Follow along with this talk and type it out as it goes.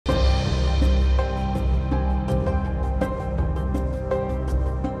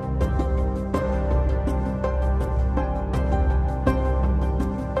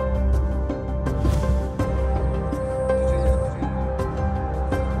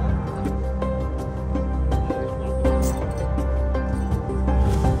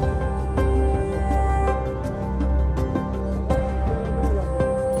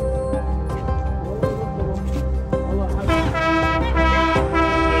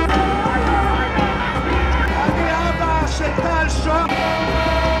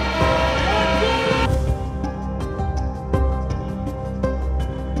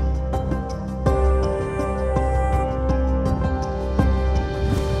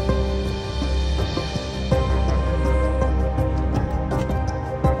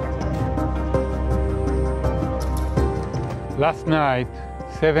Last night,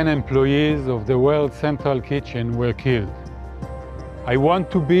 7 employees of the World Central Kitchen were killed. I want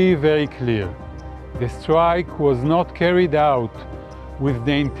to be very clear. The strike was not carried out with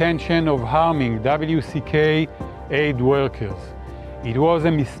the intention of harming WCK aid workers. It was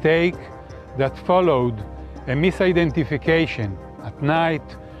a mistake that followed a misidentification at night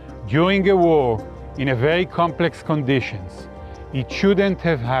during a war in a very complex conditions. It shouldn't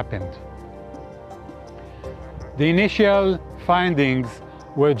have happened. The initial findings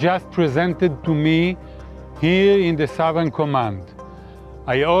were just presented to me here in the Southern Command.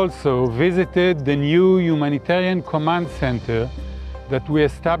 I also visited the new humanitarian command center that we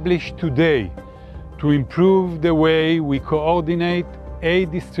established today to improve the way we coordinate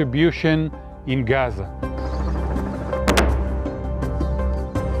aid distribution in Gaza.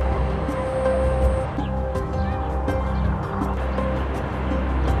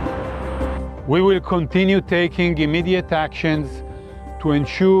 We will continue taking immediate actions to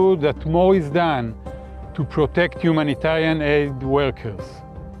ensure that more is done to protect humanitarian aid workers.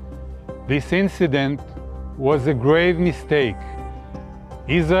 This incident was a grave mistake.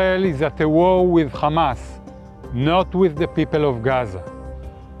 Israel is at a war with Hamas, not with the people of Gaza.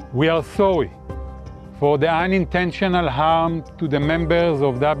 We are sorry for the unintentional harm to the members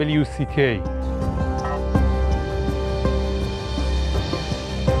of WCK.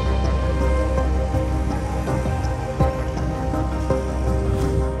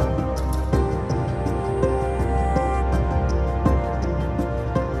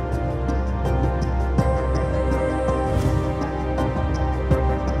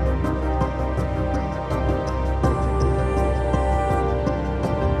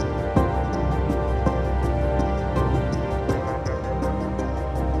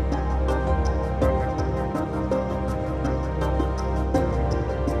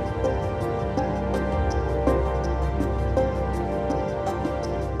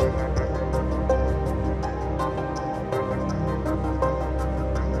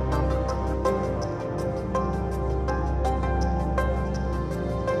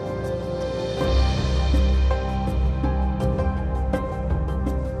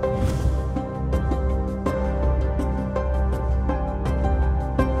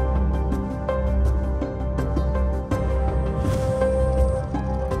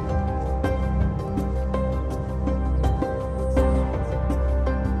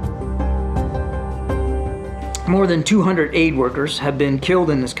 More than 200 aid workers have been killed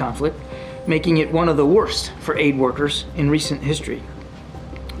in this conflict, making it one of the worst for aid workers in recent history.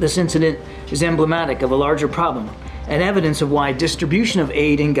 This incident is emblematic of a larger problem and evidence of why distribution of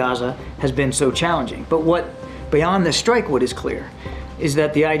aid in Gaza has been so challenging. But beyond the strike, what is clear is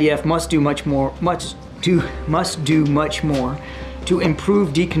that the IDF must do much more to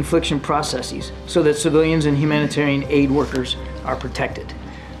improve deconfliction processes so that civilians and humanitarian aid workers are protected.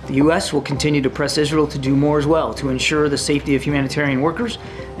 The U.S. will continue to press Israel to do more as well to ensure the safety of humanitarian workers,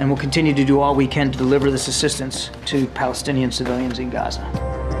 and will continue to do all we can to deliver this assistance to Palestinian civilians in Gaza.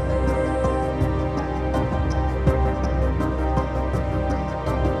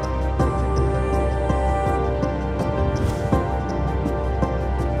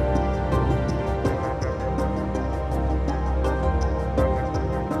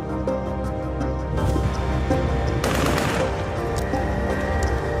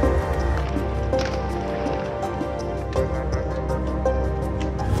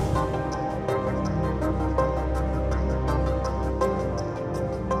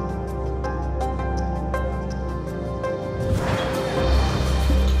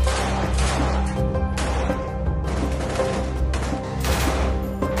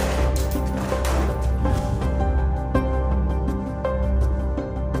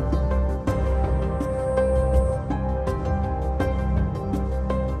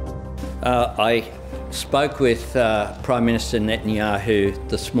 I spoke with Prime Minister Netanyahu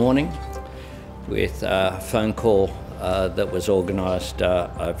this morning with a phone call that was organised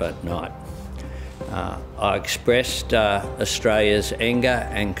overnight. I expressed Australia's anger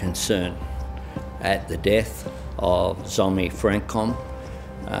and concern at the death of Zomi Francom.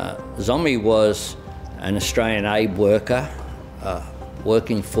 Zomi was an Australian aid worker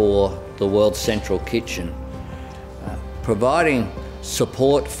working for the World Central Kitchen, providing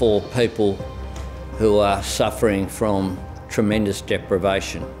support for people who are suffering from tremendous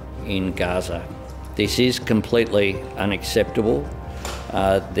deprivation in Gaza. This is completely unacceptable.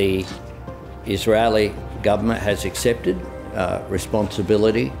 The Israeli government has accepted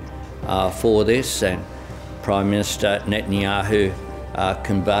responsibility for this, and Prime Minister Netanyahu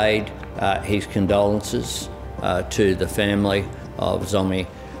conveyed his condolences to the family of Zomi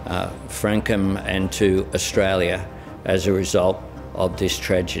Francom and to Australia as a result of this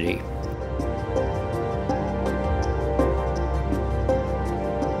tragedy.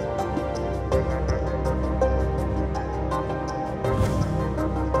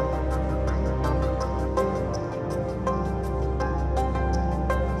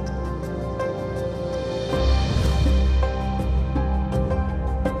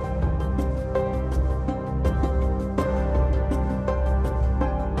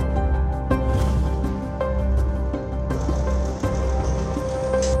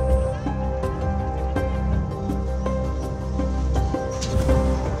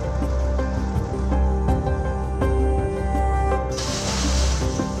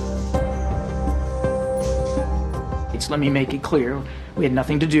 Let me make it clear, we had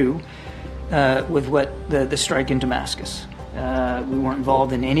nothing to do with the strike in Damascus. We weren't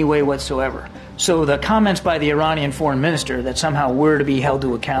involved in any way whatsoever. So the comments by the Iranian foreign minister that somehow we're to be held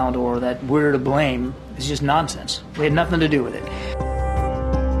to account or that we're to blame is just nonsense. We had nothing to do with it.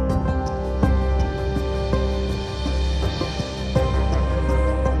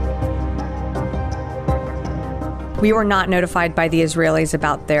 We were not notified by the Israelis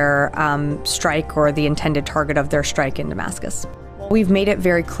about their strike or the intended target of their strike in Damascus. We've made it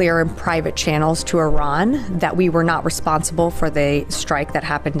very clear in private channels to Iran that we were not responsible for the strike that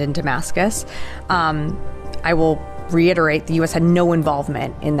happened in Damascus. I will reiterate, the U.S. had no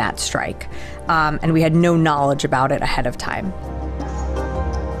involvement in that strike, and we had no knowledge about it ahead of time.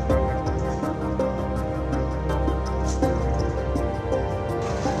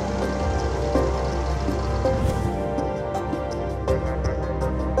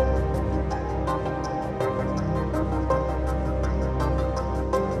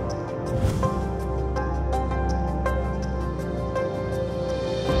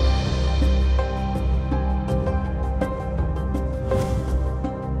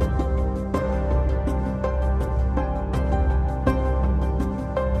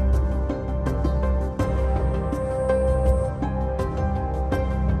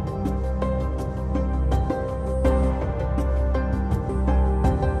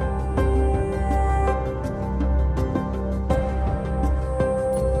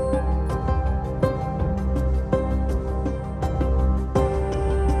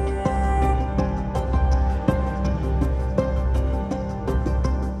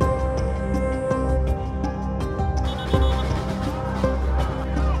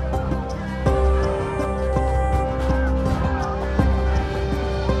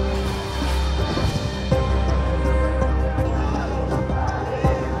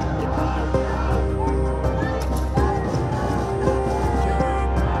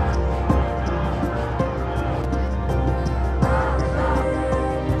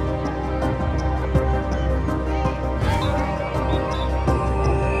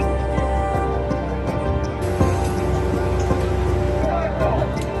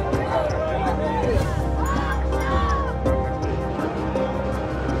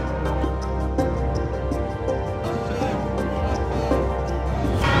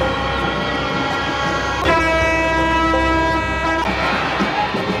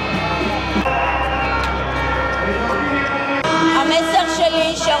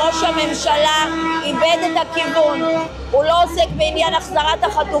 שראש הממשלה איבד את הכיוון. הוא לא עוסק בעניין החזרת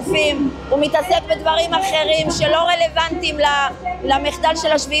החטופים, הוא מתעסק בדברים אחרים שלא רלוונטיים למחדל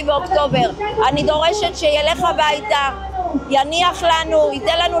של 7 באוקטובר. אני דורשת שילך הביתה, יניח לנו,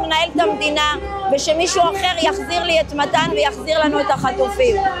 ייתן לנו לנהל את המדינה, ושמישהו אחר יחזיר לי את מתן ויחזיר לנו את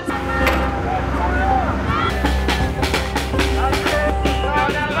החטופים.